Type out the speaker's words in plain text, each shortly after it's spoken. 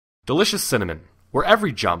Delicious Cinnamon, where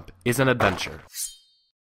every jump is an adventure.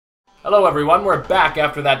 Hello everyone, we're back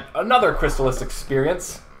after that another Crystalist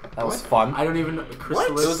experience. That was fun. I don't even know.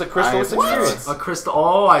 What? It was a Crystalist experience. A crystal.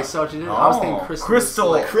 Oh, I saw what you did. I was thinking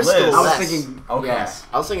crystal. Crystal. I was thinking. Okay. Yes.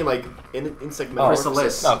 I was thinking like insect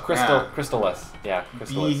Crystalist. No, crystalless. Yeah,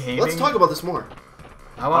 crystalless. Behaving. Let's talk about this more.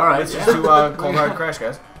 Alright, let's just do Cold Hard Crash,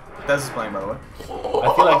 guys. Dezz is playing, by the way.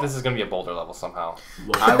 I feel like this is gonna be a boulder level somehow.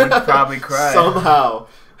 I would probably cry. Somehow.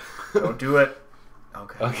 Don't do it.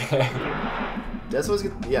 Okay. Okay. That's what's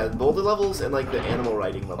good. Yeah, boulder levels and like the animal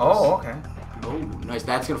riding levels. Oh, okay. Oh, nice.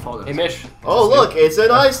 That's gonna fall down. Hey, Mish. Oh, look, it's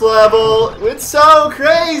an ice level. It's so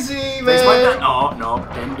crazy, man. No,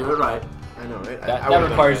 didn't do it right. I know, right? That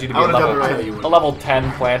requires you to be a level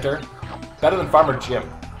 10 planter. Better than Farmer Jim.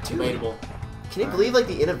 Debatable. Can you believe like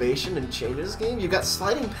the innovation and change in this game? You've got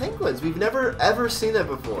sliding penguins. We've never ever seen that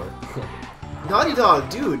before. Naughty Dog,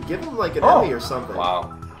 dude, give him like an Emmy or something.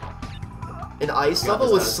 Wow. An ice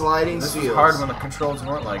level with sliding seals. This was hard when the controls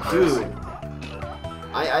weren't like this. Dude.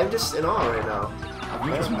 I'm just in awe right now.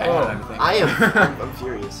 I am. I'm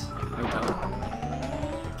furious.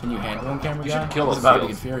 Can you handle him, camera guy? You should kill us. About to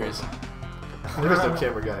get furious. There's no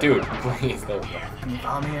camera guy. Dude, please. There we go. Can you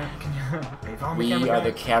follow me? We are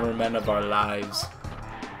the cameramen of our lives.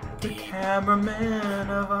 The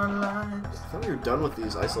cameraman of our lives. I thought we were done with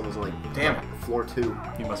these ice levels on like damn it. Floor 2.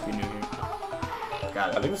 You must be new here.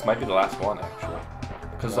 Got it. I think this might be the last one actually.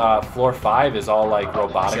 Because floor 5 is all like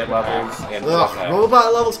robotic levels and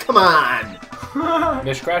robot levels, come on!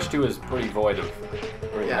 Mish, Crash 2 is pretty void of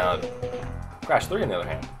none. Crash 3 on the other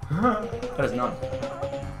hand. That is none.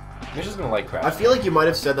 Mish is gonna like Crash. I feel like you might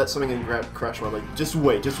have said that something in Crash 1, like, just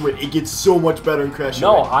wait, it gets so much better in Crash 3.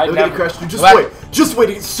 No, I never... Crash 2, just wait,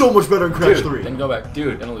 it gets so much better in Crash 3. Then go back.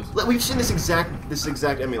 Dude. Then lose. We've seen this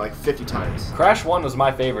exact Emmy like 50 times. Crash 1 was my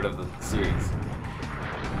favorite of the series.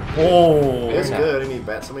 Oh, it's good. I mean,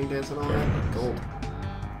 bat swimming dance and all that. Gold.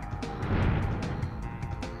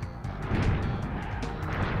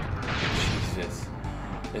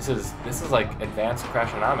 Jesus, this is like advanced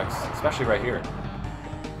Crashonomics, especially right here.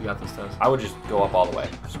 You got this, Dezz. I would just go up all the way.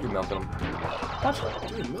 Screw milking them.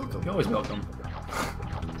 Dude, milk them. You always milk them.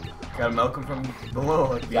 Gotta milk them from below.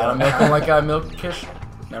 Like you gotta milk them like I milk Kish.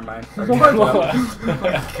 Never mind.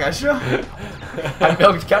 Kesha? I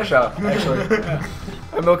milked Kesha, actually.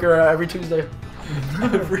 I milk her every Tuesday.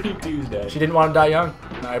 Every Tuesday. She didn't want to die young,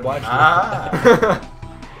 and I obliged her.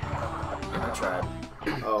 I tried.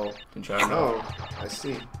 Oh. Didn't try. Oh, I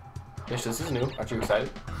see. Mish, this is new. Aren't you excited?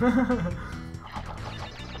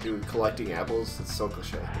 Dude, collecting apples, it's so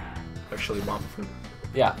cliche. Actually, mom fruit.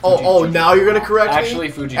 Yeah. Oh, now you're gonna correct me? Actually,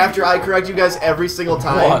 fuji-juju. After I correct you guys every single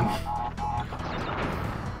time?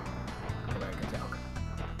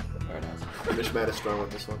 Mishmat is strong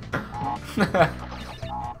with this one.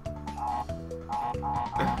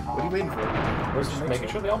 What are you waiting for? We're just making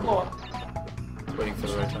sure they all blow up. Waiting for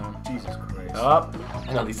the right time. Jesus Christ. Up.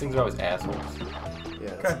 I know, these things are always assholes.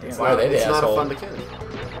 Yeah, why are they the it's not a asshole? fun mechanic.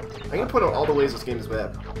 I'm gonna point out all the ways this game is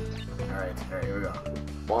bad. Alright, here we go.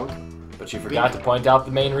 Bonk. But you forgot to point out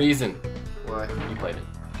the main reason. Why? You played it.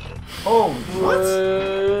 Oh, what?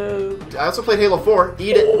 I also played Halo 4.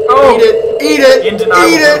 Eat it. Oh. Eat it. Eat it. In denial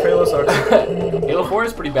Eat it. Halo 4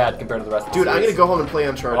 is pretty bad compared to the rest of the Dude, I'm series. gonna go home and play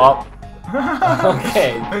Uncharted. Oh.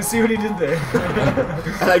 Okay. Let's see what he did there.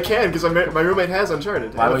 And I can, because my roommate has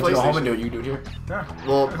Uncharted. Why would you go home and do it? You do it here? Yeah.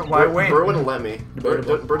 Well, Why wait? Bert wouldn't let me. Bert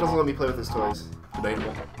Debatable. doesn't let me play with his toys.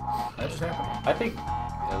 Debatable. That just happened. I think...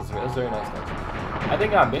 Yeah, that was very nice. I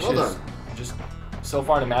think Mish is just so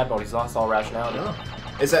far in mad mode, he's lost all rationality. No.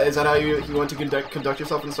 Is that how you want to conduct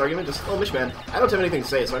yourself in this argument? Just, oh, Mishman. I don't have anything to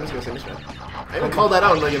say, so I'm just gonna say Mishman. I even called that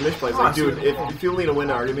out in like a Mish plays. Like, dude, if people need to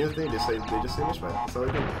win an argument with me, they just say Mishman. That's all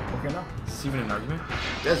they do. Okay, now. Is this even an argument?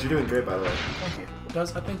 Yes, you're doing great, by the way. Thank you.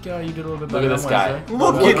 Dezz, I think you did a little bit Look better at this guy. Wednesday.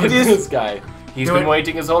 Look at this guy. He's been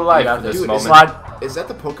waiting his whole life for this Dude, moment. Slide. Is that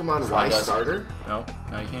the Pokemon Slide Y does. starter? No,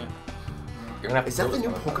 no, you can't. You're gonna have to Is that kill the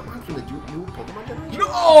new this Pokemon from the new Pokemon generation?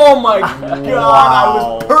 Oh my god, I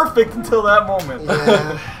was perfect until that moment.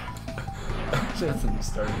 Yeah. That's a new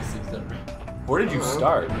start of the season. Where did you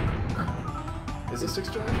start? Is this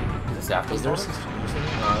 6th gen? Is this after Is there a Sonic?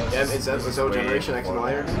 6th Yeah, is that Generation X and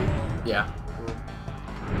Y or something? Yeah.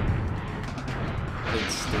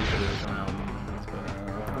 It's stupid.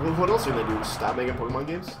 Well, what else are they do? Stop making Pokemon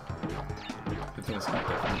games? Good thing it's not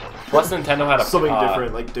different. Plus, Nintendo had a Something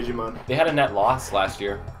different, like Digimon. They had a net loss last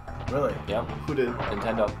year. Really? Yep. Who did?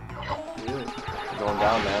 Nintendo. Really? Going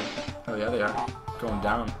down, man. Oh yeah, they are. Going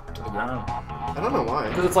down to the ground. I don't know why.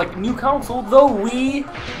 Because it's like, new console, the Wii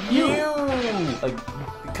U! Like,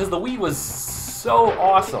 because the Wii was so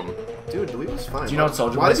awesome. Dude, the Wii was fine. Do you know what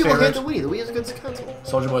Soulja Why do Boy's people hate favorite? the Wii? The Wii is a good console.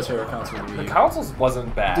 Soulja Boy's favorite console would be The Wii. consoles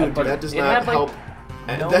wasn't bad, Dude, but that does it not had, like, help.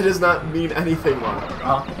 no- That does not mean anything wrong.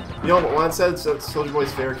 Huh? You know what Juan said? So Soulja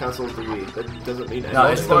Boy's favorite console is the Wii. That doesn't mean anything. No,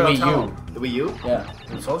 it's the Wii Tell U. him. The Wii U? Yeah.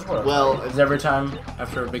 Soulja Boy. Well, Because every time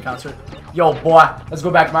after a big concert, yo boy, let's go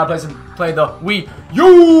back to my place and play the Wii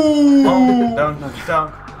U. Dun, dun,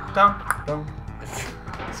 dun, dun, dun.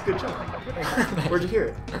 it's a good job. Where'd you hear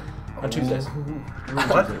it? On Tuesdays.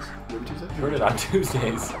 What? Where'd you say? heard it on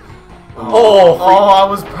Tuesdays. Oh, Oh, I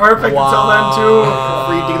was perfect until then too.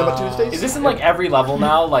 Free digging about Tuesdays? Is this in like every level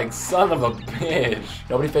now? Like, son of a bitch.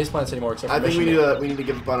 nobody face plants anymore except for I think Michigan. we need to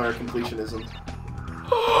give up on our completionism.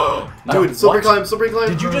 No, Dude, slippery what? climb, slippery climb.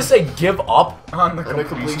 Did you just say give up, On the And a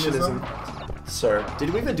completionism. completionism. sir? Did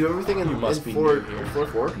we even do everything in, You must be floor, new here. floor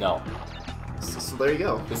 4? No. So there you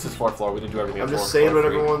go. This is 4th floor. We didn't do everything I'm on just 4th saying floor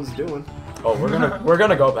what free. everyone's doing. Oh, we're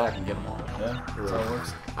gonna go back and get them all. Yeah, that's how it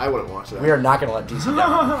works. I wouldn't watch that. We are not gonna let DC down,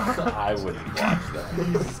 I wouldn't watch that.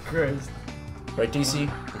 Jesus Christ. right, DC?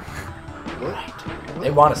 What? They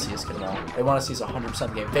want to see us get them all. They want to see us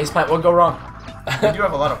 100% game. Faceplant, what go wrong? We do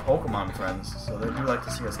have a lot of Pokemon friends, so they do like to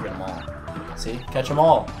see us get them all. See, catch them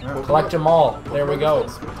all, Yeah. collect them all. There we go.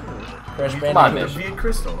 Crash Come on, Bandicoot. Mitch. Be a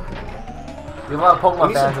crystal. We have a lot of Pokemon When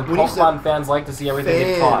you said- fans, and when you said Pokemon fans like to see everything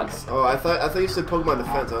get caught. Fans. Oh, I thought you said Pokemon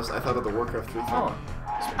Defense. I thought about the Warcraft 3 thing. Oh.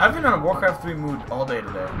 I've been in a Warcraft 3 mood all day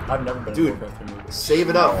today. I've never been Dude. in a Warcraft 3 movie. Save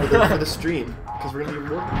it up for the stream, because we're gonna be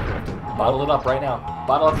Warcraft. Bottle it up right now.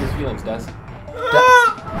 Bottle up your feelings, Dez.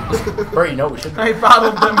 Bert, you know what we should do? I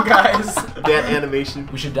bottled them, guys. That animation.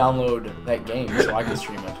 We should download that game so I can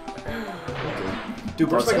stream it. Dude,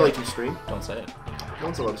 Don't Bruce say like it. to stream. Don't say it. No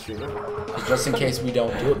one's allowed to stream it. Just in case we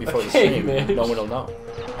don't do it before the Okay, stream, Mitch. no one will know.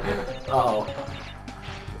 Uh-oh.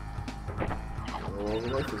 Oh, the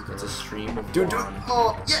life is It's a good. stream of Dude, dude. Juan.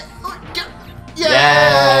 Oh, yeah. Oh,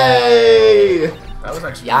 yeah. Yay! That was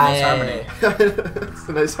actually a nice harmony. It's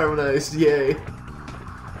a nice harmonized yay.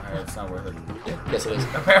 Alright, it's not worth it. Yes, it is.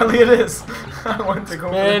 Apparently it is. I went to go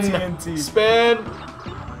for the Spin! TNT. Spin!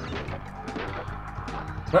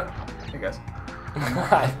 Hey guys.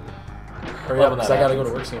 Hurry up, because I gotta go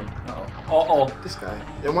to work soon. Uh-oh. This guy.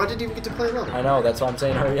 And why did you even get to play level? I know, that's why I'm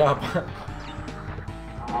saying hurry up.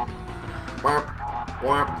 Whap,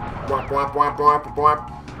 whap, whap, whap, whap, whap,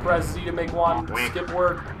 whap. Press Z to make one. Skip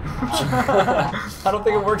work. I don't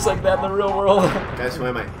think it works like that in the real world. Guys, who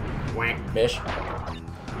am I? Wank, Mish.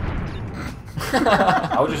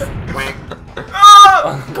 I would just... wank.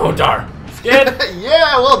 Gondar. Skid!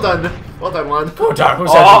 Yeah, well done. Well done, Juan. Gondar, who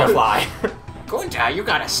said Oh. you could fly? Gunta, you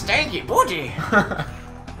got a stanky booty.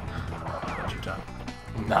 What's your time?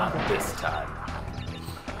 Not this time.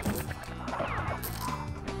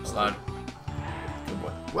 Slide. Good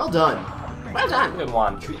boy. Well done. Well done. Good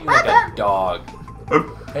one. Treat you like a dog.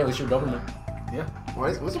 Hey, at least you're Doberman. Yeah.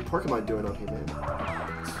 What's a Pokemon doing out here, man?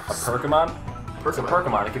 A Perkamon? It's a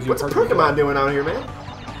Perkamon. It gives you What's a a Perkamon. Pokemon doing out here, man?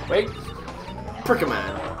 Wait.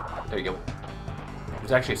 Pokemon. There you go.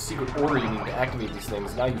 There's actually a secret order you need to activate these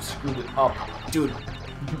things. Now you've screwed it up. Dude,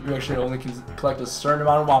 You actually only can collect a certain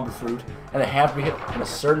amount of Wamba fruit, and it have to be hit in a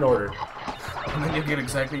certain order. And then you get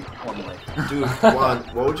exactly one life. dude, Juan,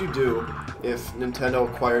 what would you do if Nintendo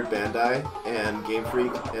acquired Bandai and Game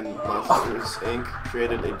Freak and Monsters Inc.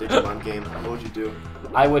 created a Digimon game? What would you do?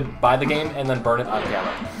 I would buy the game and then burn it on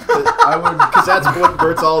camera. I would. Because that's what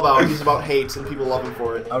Bert's all about. He's about hate and people love him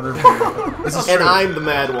for it. I would review. This is And true. I'm the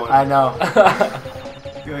mad one. I know.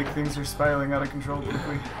 I feel like things are spiraling out of control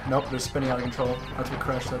quickly. Nope, they're spinning out of control. That's what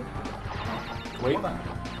Crash said. Wait.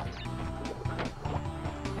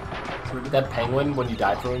 That penguin, when you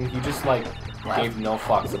died from him, he just like gave no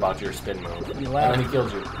fucks about your spin move. He And laughed. then he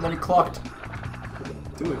killed you. And then he clucked.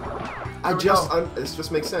 Dude, go. this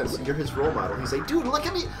just makes sense. You're his role model. He's like, dude, look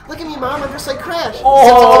at me, Mom, I'm just like Crash.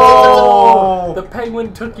 Oh! The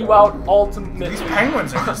penguin took you out ultimately. These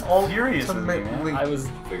penguins are just furious with me, man. I was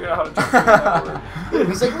figuring out how to say that word. Dude,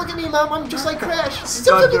 he's like, look at me, Mom, I'm just like Crash.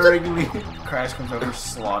 Stutteringly. Crash comes over,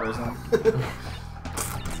 slaughters him.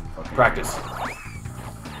 Practice.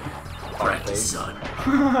 Practice, son.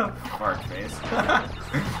 Fart face.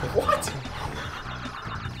 What?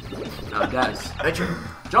 Now, Dezz. Nature.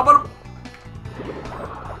 Jump on him!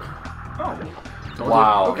 Oh.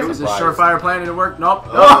 Wow. Okay, was this surprise. surefire plan? Did it work? Nope.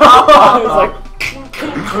 It's like,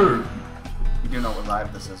 You do know what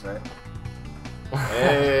live this is, right?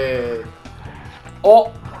 Hey.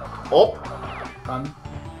 oh, Oh. Done.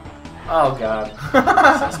 oh god.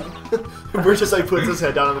 We're just like puts his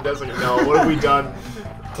head down on the desk like, no, what have we done?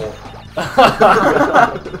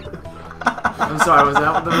 I'm sorry, was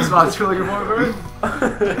that what the response you were looking for, Bert?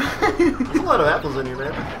 There's a lot of apples in here,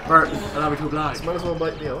 man. Bert, allow me to oblige. Might as well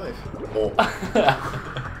be alive.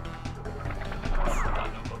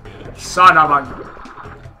 Son of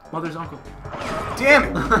a mother's uncle.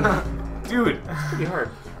 Damn it! Dude. It's pretty hard.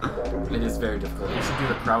 It is very difficult. You should do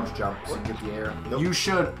the crouch jump so you get the air. Nope. You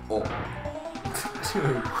should. Oh.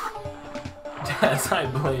 Dude. Dezz, I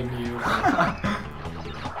blame you.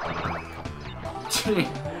 Gee.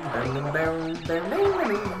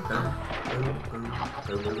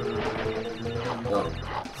 Oh.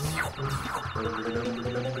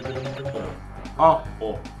 Oh,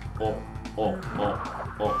 oh, oh, oh,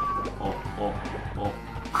 oh, oh, oh, oh.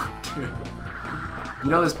 You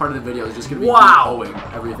know this part of the video is just gonna be Wow. owing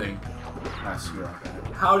everything. Nice, you like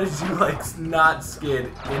that. How did you like not skid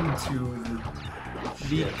into the?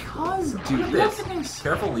 Because, Look dude, at look this. at this.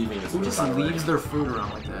 Careful leaving this. Who food, just by the way. leaves their food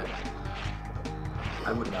around like that?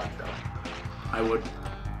 I would not though. I would.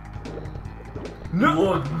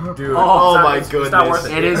 Look, dude. Oh my It's not goodness. worth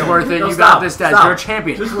it. It is worth it. No, You stop, got this, Dezz. stop. You're a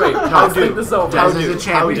champion. Just wait. How Let's do? think this over. How Dezz is do? a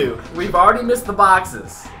champion. How do? We've already missed the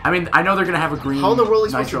boxes. I mean, I know they're gonna have a green How in the world are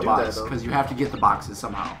you supposed to nitro do that, box though? because you have to get the boxes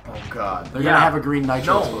somehow. Oh god. They're Yeah. gonna have a green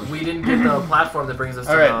nitro. No, explosion. we didn't get the platform that brings us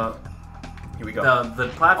to Alright. Here we go. the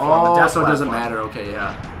platform. Oh, the death so it doesn't platform. matter. Okay,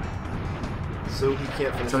 yeah. So he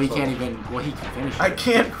can't finish. So he his can't level. even. Well, he can finish. I it.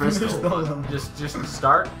 can't Crystal. finish those. Just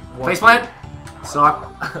start. Face plant.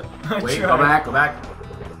 Suck. Wait, tried. go back. Go back.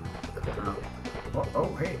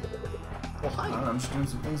 Oh, hey. Well, I don't know, I'm just doing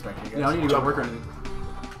some things back here, You don't guys. need to go work or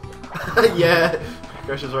anything. Yeah.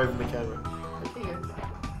 Crushes right from the camera.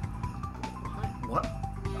 What?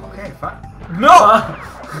 Okay, fine. No!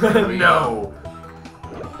 No.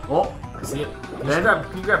 Oh, See it? Then-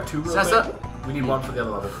 Can you grab two real Sessa. quick? We need one for the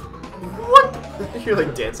other level. You're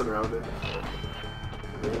like dancing around it.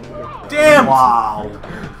 Damn! wow.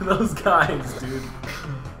 Those guys, dude.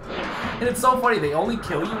 And it's so funny, they only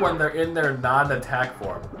kill you when they're in their non-attack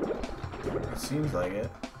form. It seems like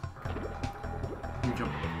it. You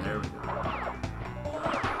jump. There we go.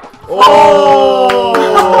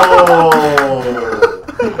 Oh!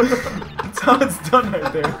 That's how it's done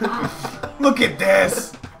right there. Look at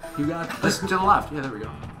this! You got this to the left. Yeah, there we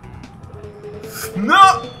go.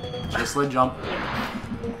 No! Just let jump.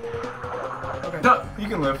 Okay. No. You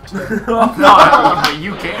can lift. No,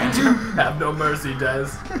 you can't. Have no mercy,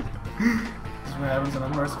 Dezz. This is what happens when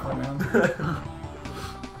I'm merciful, man.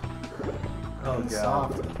 Oh It's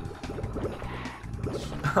god. soft.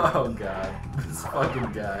 Oh god. This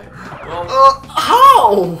fucking guy. Well,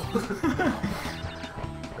 How?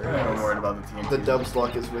 I'm worried about the team. The dub's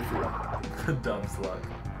luck is with you. the dumb slug.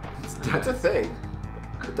 That's a thing.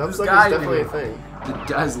 The dub's This luck guy is definitely a did thing. The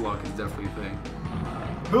Dezz look is definitely a thing.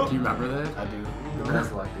 Do you remember that? I do.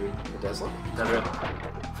 That's luck, dude. The Dezz luck? That's it.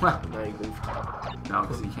 Now you goofed. No,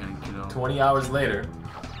 because you can't, 20 hours later.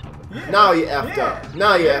 Now you effed Yeah. up.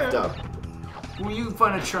 Now you Yeah. effed up. Who you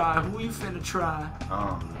finna try? Who you finna try?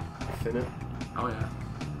 Oh. Finna. Oh yeah,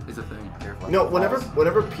 it's a thing. Careful. No,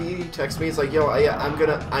 whenever P texts me, it's like, yo, I'm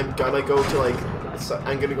gonna go to like,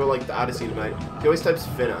 I'm gonna go like the Odyssey tonight. He always types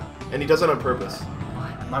Finna, and he does it on purpose.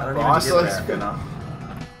 My I don't boss even get is that. gonna.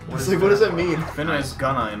 It's like, what does that mean? Finna is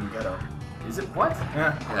gonna in ghetto. Is it what?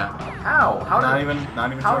 Yeah. Yeah. How? How Not did, even. How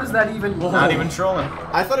trolling. does that even? Not even trolling.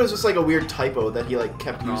 I thought it was just like a weird typo that he like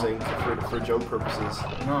kept using for joke purposes.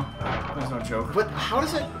 No. There's no joke. But how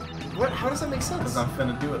does it? How does that make sense? Because I'm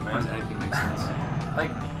finna do it, Why does man. anything make sense? Like,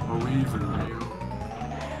 Are we even real?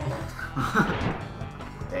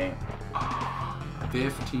 Dang.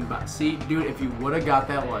 15 bucks. See, dude, if you would have got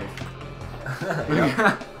that life.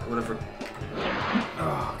 whatever.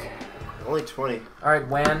 Oh, okay. Only 20. All right,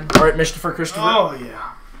 Wan. All right, Mr. Christopher. Oh,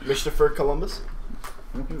 yeah. Christopher Columbus.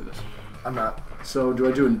 I'm not. So, do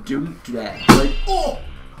I do a do that? Like, Oh!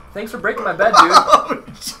 Thanks for breaking my bed, dude. Oh,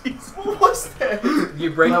 jeez. What was that? You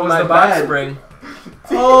breaking That was my the box bed. spring.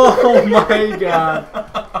 oh my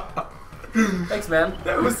god. Thanks, man.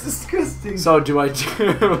 That was disgusting. So, do I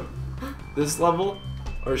do this level?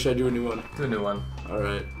 Or should I do a new one? Do a new one.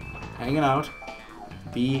 Alright. Hanging out.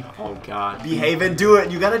 Oh god. Behave and do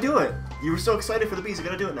it. You gotta do it. You were so excited for the bees. You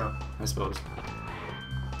gotta do it now. I suppose.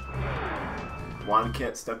 Juan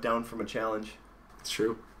can't step down from a challenge. It's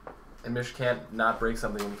true. And Mish can't not break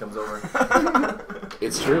something when he comes over.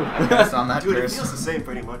 It's true. Based on that Dude, it curse. feels the same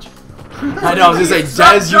pretty much. I know, I was gonna say,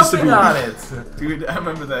 Stop Dezz used to be. jumping on it. Dude, I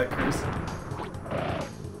remember that curse.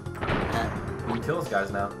 We can kill those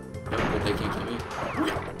guys now. But they can't kill me.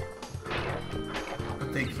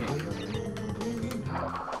 But they can't kill me.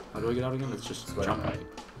 How do I get out again? It's just Square. jump right.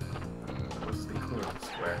 What's the cool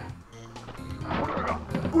square?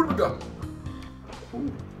 Ooga.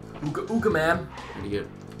 Ooga, ooga, man. How do you get?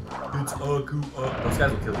 It's Aku. Those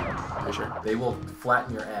guys will kill you. Are you sure? They will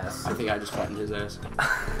flatten your ass. I think I just flattened his ass.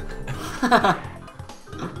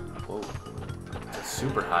 Whoa. It's a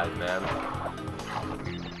super hive, man.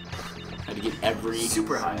 Had to get every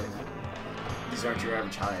Super hive. These aren't your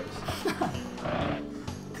average hives.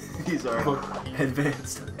 These are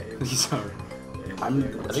advanced hives. These are. I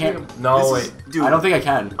can't. No, wait. Dude, I don't think I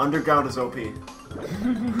can. Underground is OP. I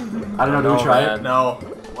don't know. Do we try it? No.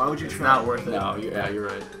 Why would you It's try? not worth it. No. Yeah, you're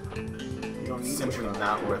right. You don't need Simply to.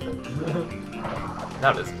 not worth it.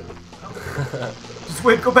 Now this. Just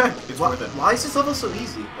wait, go back. It's worth it. Why is this level so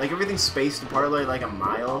easy? Like everything's spaced apart like a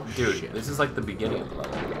mile. Dude, this is like the beginning of the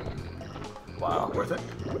level. Wow. Worth it?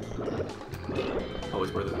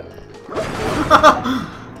 Always worth it.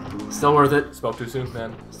 Still worth it. Spoke too soon,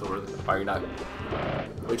 man. Still worth it. Why are you not?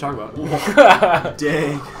 What are you talking about?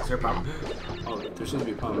 Dang. Is there a problem? Oh, there seems to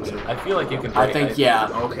be a problem. I feel like you can. I think yeah.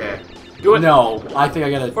 Okay. Do it. No, I think I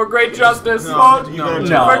gotta. For great justice. No, You no, gotta no.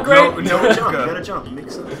 jump. For great. You gotta jump. You gotta jump.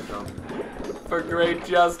 Mix it up. Jump. For great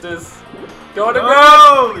justice. Go to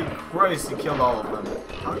Holy Christ, you killed all of them.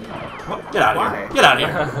 How do you? Get out of here. Get out of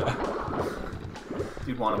here.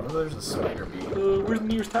 Dude, one of them. There's a spider bee. Where's the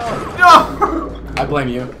nearest town? No! I blame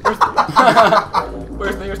you.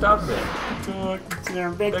 Where's the nearest town today?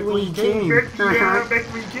 Back to where you came. Yeah, back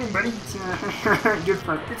where you came, buddy.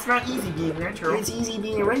 It's not easy being natural. It's easy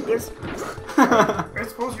being a rapist. I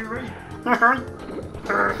suppose you're right.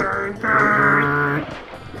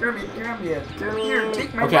 Kirby, here,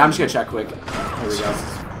 take my Okay, I'm just gonna check quick. Here we go.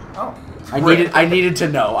 Oh. I needed to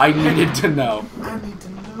know. I needed to know. I need to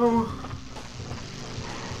know.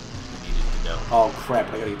 Oh crap!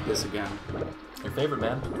 I gotta get this again. Your favorite,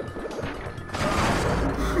 man.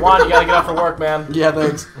 Juan, you gotta get up for work, man. Yeah,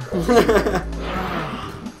 thanks. You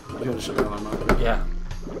gotta shut the alarm off. Yeah.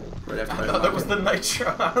 Right after I thought that was the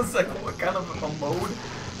nitro. I was like, what kind of a mode?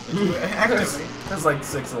 Activate. There's like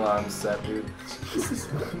 6 alarms set, dude.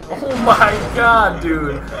 Oh my god,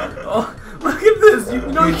 dude. Oh, look at this. You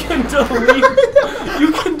know you can delete.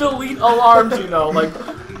 You can delete alarms. You know, like,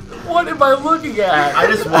 what am I looking at? I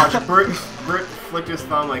just watched Britt flicked his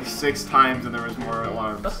thumb like 6 times and there was more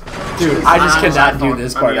alarms. Dude, I just on his cannot do iPhone.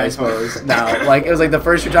 this On part. the I iPhone. suppose. No, like it was like the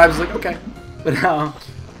first 2 times. Like okay, but now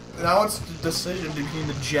Now it's the decision between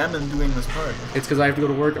the gem and doing this part. it's because I have to go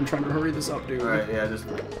to work. I'm trying to hurry this up, dude. Alright, yeah, just...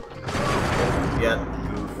 Yeah.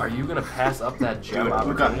 Are you gonna pass up that gem Dude,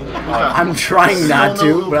 opportunity? I'm trying not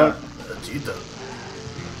to, but You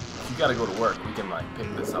gotta go to work. We can like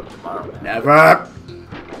pick this up tomorrow, man. never.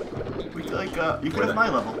 We could, like, you could have my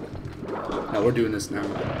level. No, we're doing this now.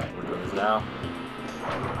 We're doing this now.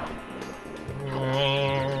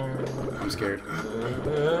 I'm scared.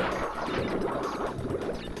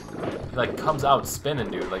 He like comes out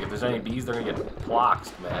spinning, dude. Like if there's any bees, they're gonna get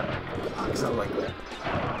ploxed, man. Something like that.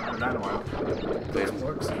 Not in a while.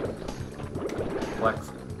 Works. Flex.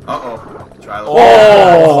 Uh-oh. Try the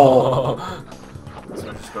Oh! So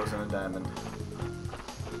it just goes in a diamond.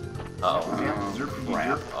 Oh.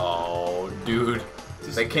 Crap. Oh, dude.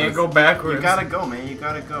 They can't go backwards. You gotta go, man. You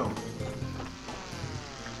gotta go.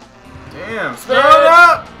 Damn. Spin!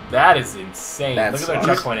 That is insane. That's Look at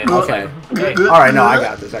their checkpoint. okay. Hey, All right, no, I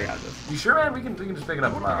got this. I got this. you sure, man? We can just pick it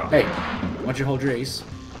up tomorrow. Hey, why don't you hold your ace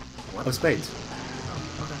of spades?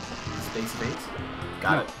 Space spades.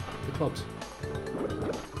 Got No, it. the clubs.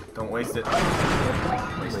 Don't waste it.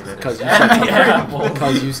 Because you, Yeah, well,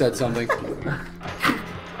 because you said something.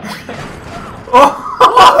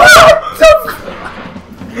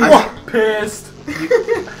 pissed.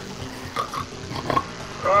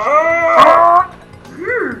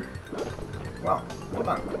 Wow. Hold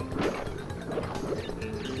on.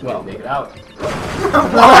 Well, Make it out.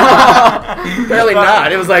 barely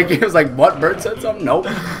not. It was like what? Bird said something? Nope.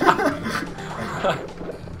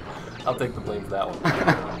 I'll take the blame for that one.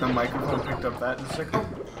 The microphone picked up that and it's like, oh,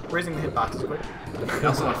 raising the hitbox quick. You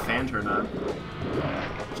also have fan turn on,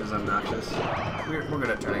 which is obnoxious. We're good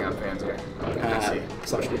at turning on fans here.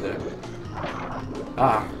 So much do that.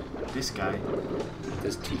 Ah, This guy.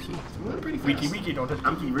 this tiki. Moving pretty fast. Wiki, don't touch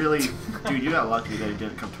I'm really... Dude, you got lucky that he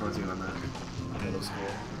didn't come towards you on that. Middle school.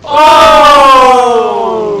 Oh!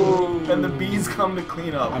 And the bees come to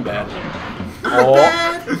clean up. I'm bad. Oh.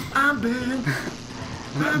 I'm bad.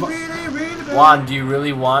 I'm really, really bad. Juan, do you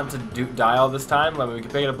really want to die all this time? I mean, we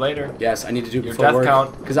can pick it up later. Yes, I need to do it Your before death work.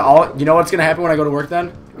 count. Because you know what's gonna happen when I go to work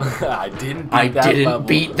then? I didn't beat I that didn't level.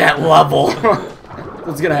 beat that level.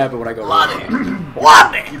 What's gonna happen when I go to work?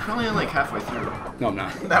 You're probably like halfway through. No, I'm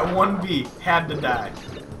not. That one bee had to die.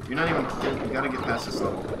 You're not even... You gotta get past this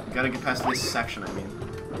level. You gotta get past this section, I mean.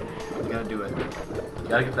 You gotta do it. You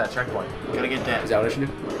gotta get to that checkpoint. You gotta get that. Is that what I should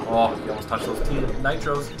do? Oh, you almost touched those TN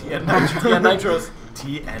nitros. TN Nitro. TN nitros.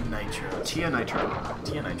 TN Nitro. Tia Nitro.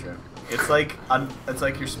 TN Nitro. It's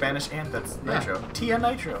like your Spanish aunt that's Nitro. TN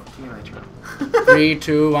Nitro. Tia Nitro. 3,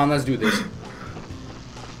 2, 1, let's do this.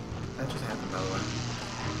 That just happened, by the way.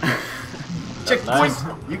 Checkpoint! Nice.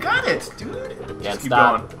 You got it, dude! Can't keep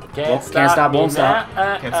stop. Can't stop, won't stop.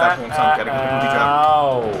 Can't stop, won't stop. Gotta get the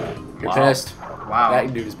booty jump. You're Wow. pissed. Wow.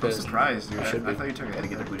 That dude is I'm pissed. surprised, dude. Should I be. thought you took it. Gotta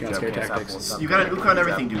get the booty Jump jump. scare Can't stop, tactics. won't stop. You got an Uka on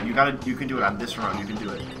everything, dude. You can do it on this round. You can do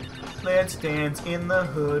it. Let's dance in the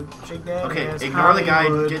hood. Shake that Okay, ass, ignore the guy.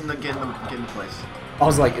 Hollywood. Get in place. I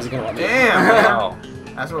was like, is it gonna let me? Damn. Wow.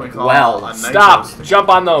 That's what we call Well, a Stop! nitro. Jump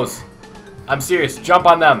on those. I'm serious. Jump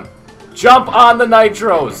on them. Jump on the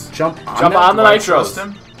nitros. Jump on Jump them? on the Do I nitros. trust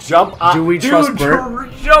him? Jump on. Do we Dude, trust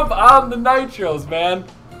Bert? Jump on the nitros, man.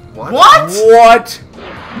 What? What?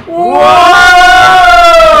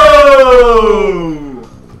 Whoa!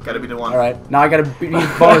 Gotta be the one. Alright, now I gotta beat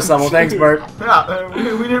bonus level. Thanks, Bert. Yeah,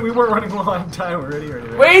 we weren't running low on time already.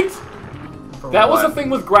 Wait! For That was what? the thing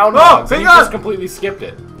with groundhogs. hang you on! just completely skipped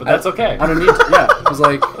it. But that's okay. I don't need to. Yeah, I was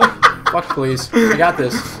like, fuck, please. I got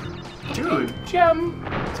this. Dude. Gem.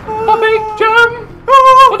 A big gem.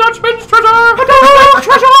 A Dutchman's treasure. A Dutchman's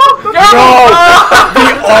treasure.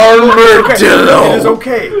 The armadillo! It is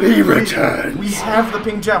okay. He returns. We have the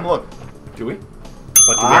pink gem. Look. Do we?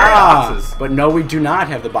 But do we have boxes? But no, we do not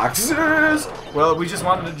have the boxes. Well, we just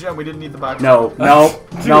wanted a gem. We didn't need the box. No, no,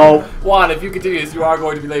 no, Juan, if you continue this, you are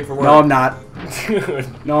going to be late for work. no, I'm not. Dude.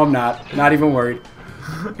 No, I'm not. Not even worried.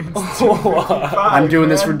 What? I'm doing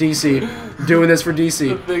this for DC. Doing this for The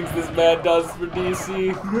DC. things this man does for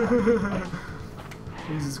DC.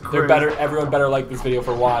 Jesus Christ. They're better. Everyone better like this video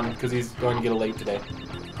for Juan because he's going to get a late today.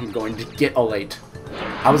 I'm going to get a late.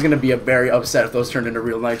 I was gonna be very upset if those turned into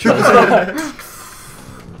real nitros.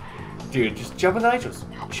 Dude, just jump on the nitros.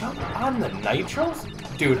 Jump on the nitros?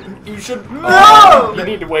 Dude, you should. No! You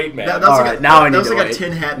need to wait, man. That was Alright, like a, now I that need was to like wait. a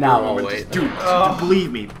tin hat. Now moment. I'll wait. Dude,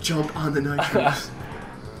 believe me. Jump on the nitros.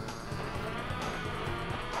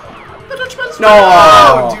 The Dutchman's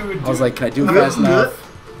No! dude, I was like, can I do it Good, fast enough?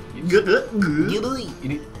 Good. You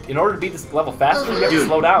need, in order to beat this level faster, you have to Dude.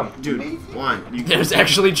 slow down. Dude, Juan, you There's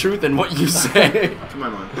actually truth in what you say. come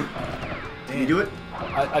on, Juan. Can you do it?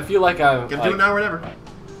 I feel like I'm Can you do it now or never?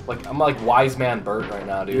 I'm like wise man Bert right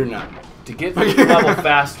now, dude. You're not. To get through the level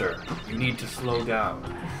faster, you need to slow down.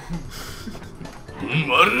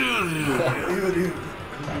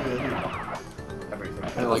 Everything.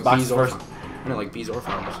 I like Box bees or first. I don't like bees or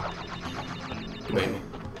farmers. Debate me.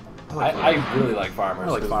 I really like farmers.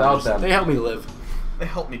 I like 'cause farmers. Without them, They help me live. They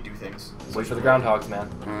help me do things. wait for the groundhogs, man.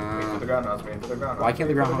 Wait for the groundhogs. Wait for the groundhogs. Why can't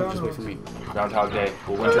the groundhog just wait for me? Groundhog Day.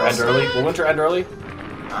 Will winter end early? Will winter end early?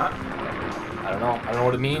 Huh? I don't know. I don't know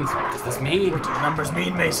what it means. What does this mean? What do the numbers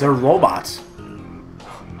mean, Mason? They're robots.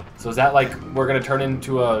 So is that like we're gonna turn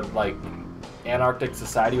into a like Antarctic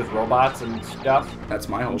society with robots and stuff? That's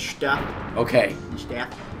my hope. Staff. Okay. Staff.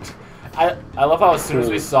 I love how as soon as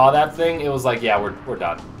we saw that thing, it was like, yeah, we're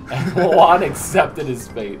done. And Juan accepted his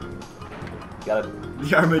fate. Got it.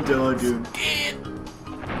 The armadillo, dude.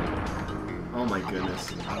 Oh my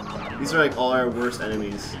goodness. These are like all our worst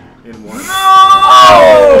enemies in one.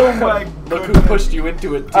 Oh my Look who goodness. pushed you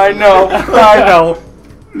into it. Too. I know. I know.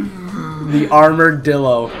 The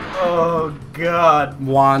armadillo. Oh God.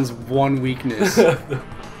 Juan's one weakness.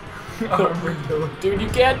 Armadillo. Dude, you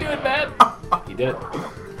can't do it, man. He did it.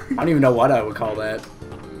 I don't even know what I would call that.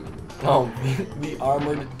 Oh, the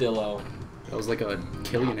armored dillo. That was like a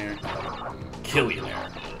killionaire.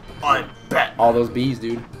 Killionaire. I'm Batman. All those bees,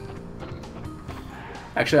 dude.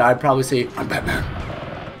 Actually, I'd probably say I'm Batman.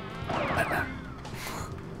 Batman.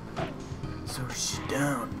 So sit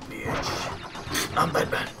down, bitch. I'm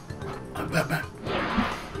Batman. I'm Batman.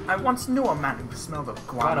 I once knew a man who smelled of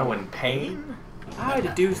guano and pain. I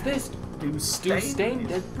deduce this. Do Stu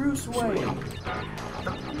stained as Bruce Wayne.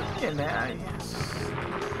 Yeah, yes.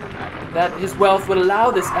 That his wealth would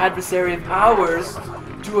allow this adversary of ours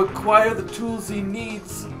to acquire the tools he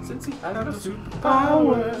needs, since he has no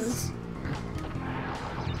superpowers.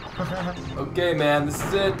 Okay, man, this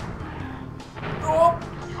is it. Oh!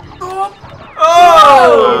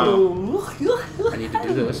 I need to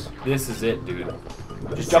do this. This is it, dude.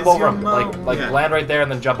 Just This jump is over your him, moment. like Yeah. land right there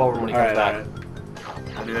and then jump over him when he comes back.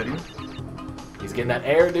 I'll do that, dude. He's getting that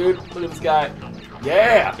air, dude. Look at this guy.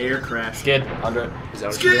 Yeah! Air crash. Skid, under it. Is that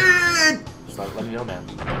what you do? Skid! Just let me know, man.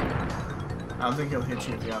 I don't think he'll hit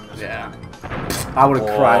you if you're on this. Yeah. I would have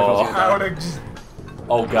cried if I was I on would have just.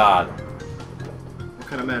 Oh, God. What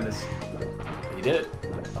kind of madness? He did it.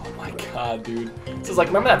 Oh, my God, dude. This is like,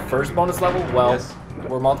 remember that first bonus level? Well, Yes.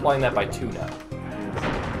 we're multiplying that by 2 now.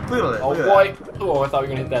 Look at that. Oh look at boy! Oh, I thought we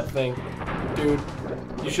were gonna hit that thing, dude.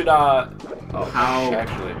 You should How?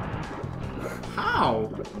 actually.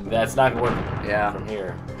 How? That's not gonna work. Yeah. From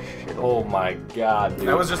here. Oh my god, dude.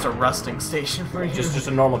 That was just a rusting station for you. just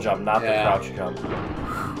a normal jump, not the crouch jump.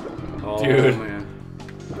 Oh, Dude. man.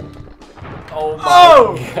 Oh my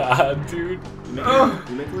Oh! god, dude. You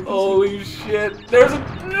make it look easy. Holy shit! There's a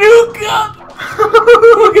nuke up!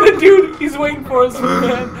 Look at it, dude. He's waiting for us,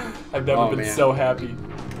 man. I've never been man. so happy.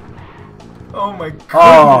 Oh my goodness.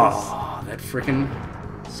 Oh, that freaking.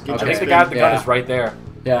 Skid I jump think the spin. guy with the gun Yeah. is right there.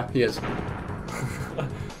 Yeah, he is. I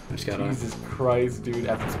just got on. Jesus Christ, dude.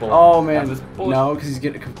 After this bullet. Oh man, After this bullet. no, because he's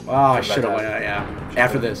getting. Oh, I Back should have up. went out. Yeah,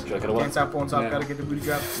 after this. Should I get Can't away? stop, won't stop. Yeah. Gotta get the booty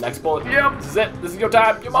drop. Next bullet. Yep. This is it. This is your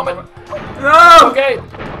time. Your moment. No! Okay.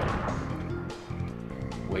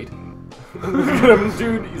 Wait. Look at him,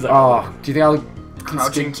 dude. He's like. Oh, do you think I'll?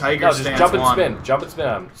 Crouching tiger No, just stance jump and one. spin. Jump and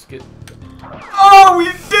spin. Just get. Oh, we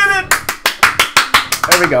did it!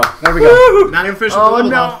 There we go. There we go. Not even finished Oh with the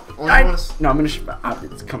no! level, though. Only bonus. No, I'm gonna.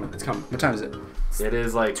 It's coming. It's coming. What time is it? It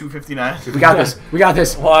is like 259. We got this. We got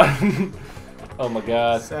this. 1. Oh my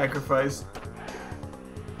god. Sacrifice.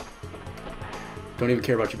 Don't even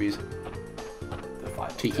care about your bees. The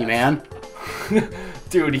 5 Tiki man.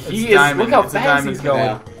 Dude, It's he a is. diamond. Look how It's a fast diamond he's for going.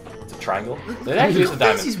 Yeah. It's a triangle. It actually is a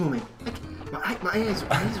diamond. He's moving. Like, my eyes are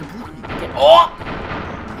blue. Oh!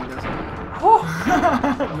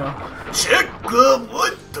 No. Check the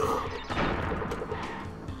what the?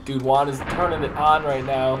 Dude, Juan is turning it on right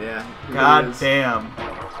now. Yeah. he God really is. damn.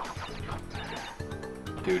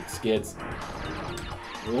 Dude, skids.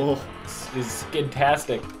 Oh, Is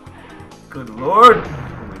skid-tastic. Good lord.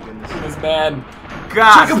 oh my goodness. This man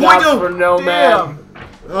God. stops for no man.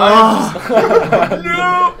 Oh.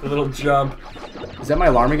 A little jump. Is that my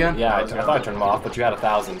alarm again? Yeah, I thought I turned him off, but you had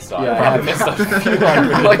 1,000, so Yeah, I I probably have. missed a few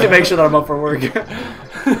hundred. I like to make sure that I'm up for work.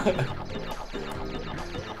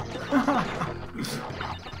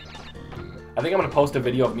 I think I'm gonna post a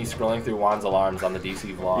video of me scrolling through Juan's alarms on the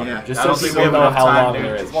DC vlog. Yeah. Just I so don't think we people have know enough how time, long dude.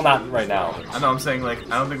 there is. Well, not right now. I know, I'm saying, like,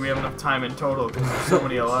 I don't think we have enough time in total because there's so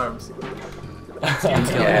many alarms.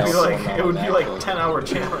 Yeah, It would be like 10-hour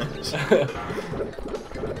challenge.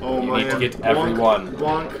 Oh You my need to god. get everyone.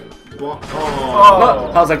 Bonk. Bonk. Oh.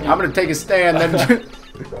 Oh. I was like, I'm gonna take a stand, then.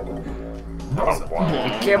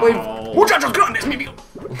 Can't believe. Muchachos grandes, mi amigo.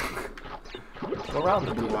 Go around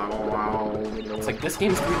the dude. Wow. It's like this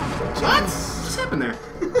game's three. What? What just happened there?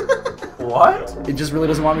 What? It just really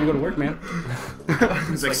doesn't want me to go to work, man.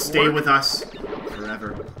 He's like, stay with us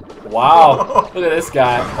forever. Wow. Look at this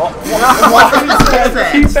guy. Oh, What is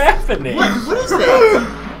that? keep happening. What is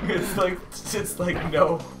that? It's like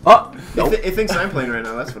no. Oh, It thinks I'm playing right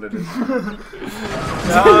now. That's what it is. Come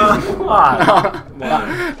on.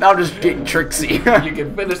 now I'm just getting tricksy. You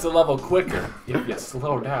can finish the level quicker if you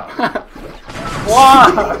slow down. Why?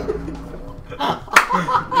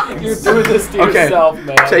 You're doing this to Okay. yourself,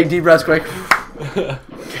 man. Take deep breaths quick.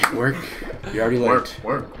 Work. You're already late.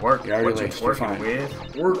 Work. You're already What you late. You're working fine. with?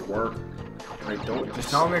 Work. I don't. Just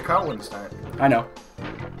tell them your car wouldn't start. I know.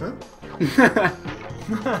 Huh?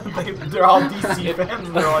 They're all DC fans.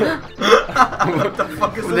 And they're like, what the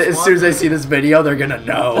fuck is this? As soon as they see this video, they're gonna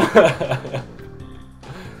know.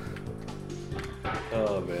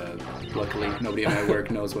 Oh man. Luckily, nobody at my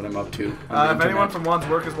work knows what I'm up to. If anyone from Juan's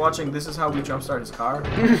work is watching, this is how we jumpstart his car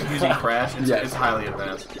using Crash. It's, Yes. it's highly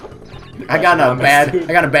advanced. I got a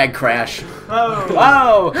bad crash. Oh!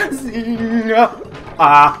 Oh!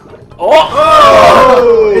 Ah!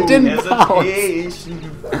 Oh! It didn't bounce. Hesitation.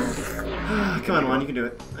 Come on, Juan, you can do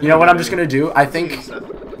it. You know what I'm just gonna do? I think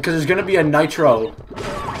because there's gonna be a nitro.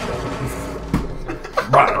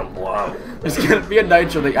 There's gonna be a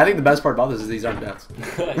nitro thing. I think the best part about this is these aren't deaths.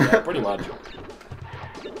 Yeah, pretty much.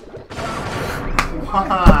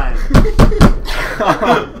 Why?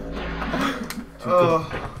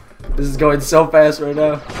 Oh. This is going so fast right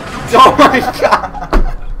now. Oh my god!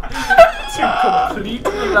 To complete the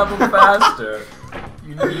level faster,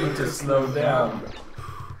 you need to slow down.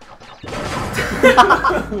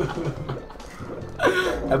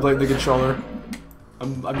 I blame the controller.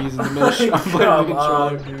 I'm using the mesh. I'm blaming the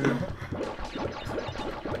controller. Dude.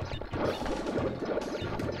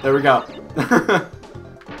 There we go.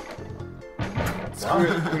 Screw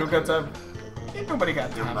it. We don't got time. Ain't nobody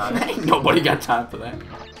got time. Ain't nobody got time for that.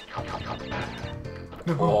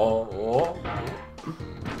 Oh.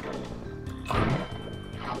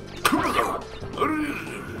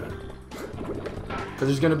 Because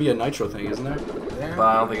there's gonna be a nitro thing, isn't there? But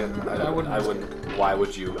I don't think I wouldn't. Why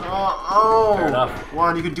would you? Oh. Fair enough.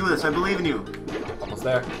 Juan, you can do this. I believe in you. Almost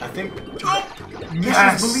there. I think.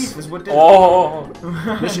 Mish's belief is what did it. Oh,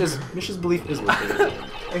 Mish's belief is what did it.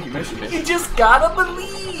 Thank you, Mish. you just gotta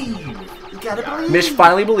believe. You gotta believe. Mish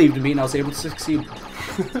finally believed in me, and I was able to succeed.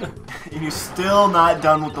 And you're still not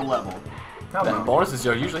done with the level. How Then about bonuses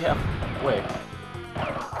you usually have. Wait.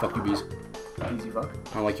 Fuck you, bees. easy fuck?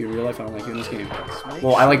 I don't like you in real life. I don't like you in this game. Make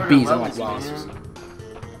Well, I like sure bees. I don't like levels, wasps. man.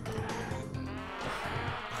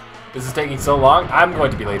 This is taking so long. I'm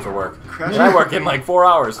going to be late for work. Crash, And I work in like 4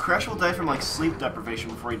 hours. Crash will die from like sleep deprivation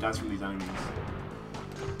before he dies from these enemies.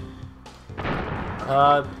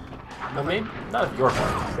 Well, maybe not your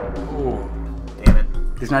part. Ooh. Damn it.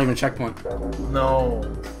 There's not even a checkpoint. No.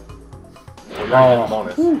 Well, you're getting a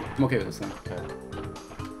bonus. Whew. I'm okay with this thing. Okay.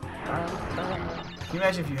 Can you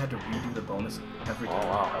imagine if you had to redo the bonus every Oh time?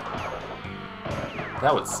 wow.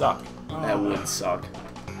 That would suck. That would suck.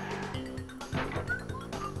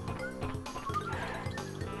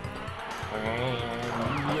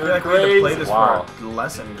 I Your feel like we had to play this wow. for a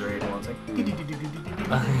lesson grade once. Like,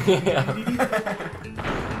 Yeah.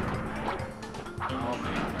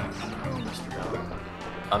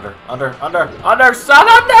 Under, son,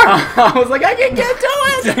 under! I was like, I can get to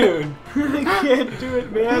it! Dude, I can't do it,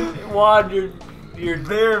 man. Juan, You're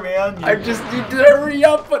there, man. I just need to hurry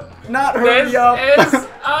up, but not hurry this up. is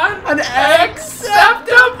unacceptable!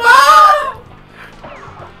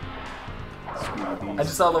 I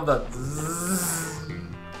just all love the zzz.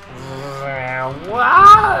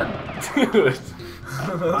 What? Dude.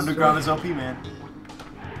 Underground is OP, man.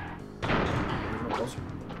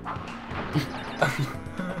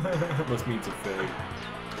 Must mean to fade.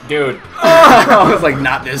 Dude, I was like,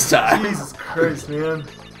 not this time. Jesus Christ, man.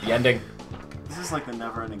 the ending. This is like the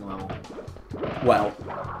never-ending level. Well.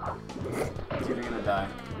 It's either gonna die.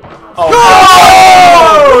 Oh,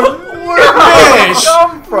 Fish!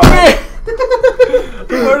 come from?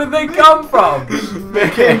 Where did they come from? They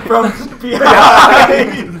came from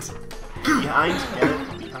behind. Behind, get it?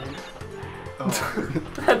 Behind.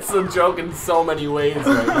 That's a joke in so many ways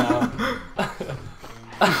right now.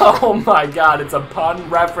 Oh my god, it's a pun,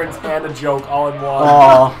 reference, and a joke all in one.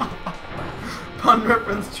 Oh. Pun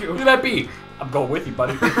reference Who joke. could that be? I'm going with you,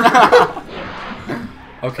 buddy.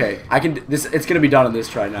 Okay, I can. This. It's gonna be done in this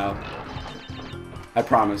try now. I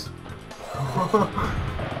promise.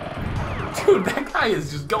 Dude, that guy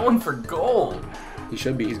is just going for gold. He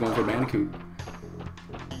should be. He's going for Bandicoot.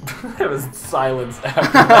 There was silence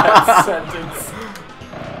after that sentence.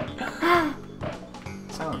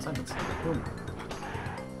 Silent sentence.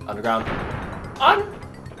 Underground.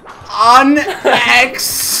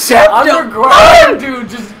 Unacceptable. Underground, dude.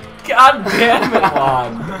 Just god damn it,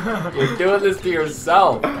 Juan. You're doing this to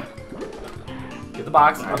yourself. Get the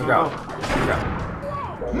box. Underground. Underground.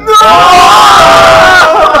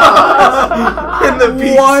 And the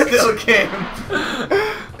beat still came.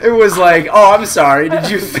 It was like, oh, I'm sorry. Did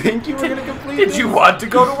you think you were gonna complete Did this? you want to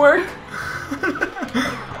go to work?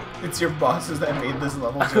 It's your bosses that made this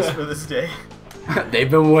level just for this day. They've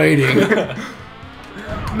been waiting.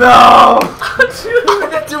 No!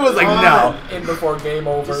 That dude was like, no. In before game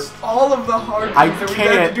over. All of the hard things I that we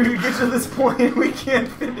can't. had to do to get to this point, we can't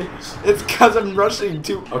finish. It's because I'm rushing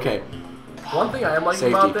to. Okay, One thing I am liking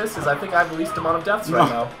Safety. about this is I think I have the least amount of deaths right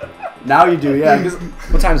now. now you do, yeah. 'Cause-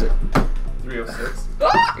 what time is it? 306.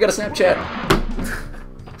 I got a Snapchat.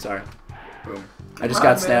 Sorry. Boom. I just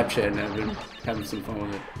got Snapchat and I've been having some fun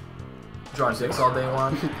with it. Drawing dicks all day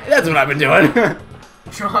long. That's what I've been doing.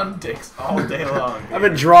 Drawn dicks all day long. I've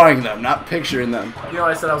been drawing them, not picturing them. You know,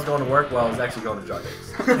 I said I was going to work. Well, I was actually going to draw dicks.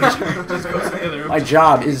 Just goes to the other room. My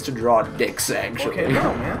job is to draw dicks, actually. Okay,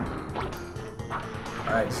 no, man.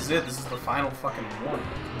 Alright, This is it. This is the final fucking one.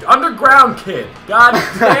 Underground kid. God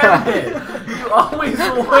damn it! You always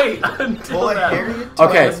wait until Well, that Harriet.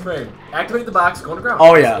 Okay. last frame. Activate the box. Go underground.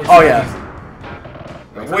 Oh yeah. It's Oh the yeah. bees.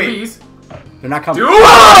 Wait for the Wait. bees. They're not coming. Dude!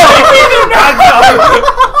 They're not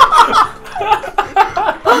coming.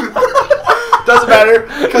 Doesn't matter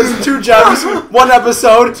because 2 gems, 1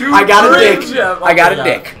 episode. I got a dick. I got a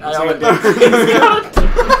dick. I got a dick.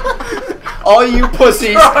 All you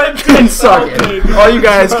pussies can suck it. All you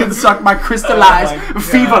guys can suck my crystallized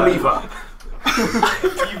fever lever.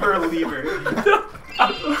 Fever lever.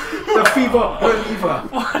 The fever lever.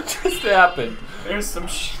 What just happened? There's some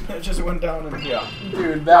shit that just went down in here.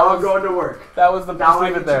 Dude, that was going to work. that was the best. I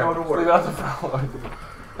Leave need it to there. go to work. Leave it on the floor.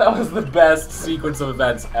 That was the best sequence of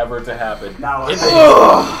events ever to happen. Now In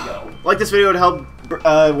I- Like this video would help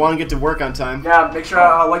Juan get to work on time. Yeah, make sure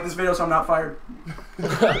I like this video so I'm not fired.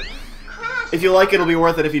 If you like it, it'll be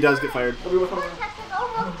worth it if he does get fired. Contact has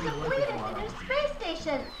almost completed in the space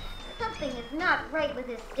station. Something is not right with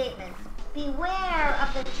his statements. Beware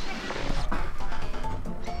of the trick.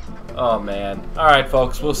 Oh man. All right,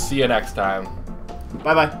 folks. We'll see you next time.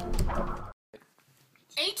 Bye bye.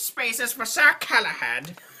 8 spaces for Sir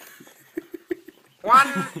Galahad. 1,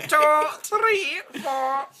 2, 3,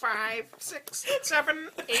 4, 5, 6, 7,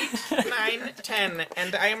 8, 9, 10.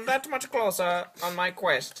 And I am that much closer on my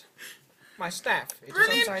quest. My staff. It is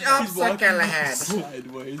Brilliant upside job, down. Sir Galahad.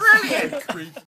 Sideways. Brilliant.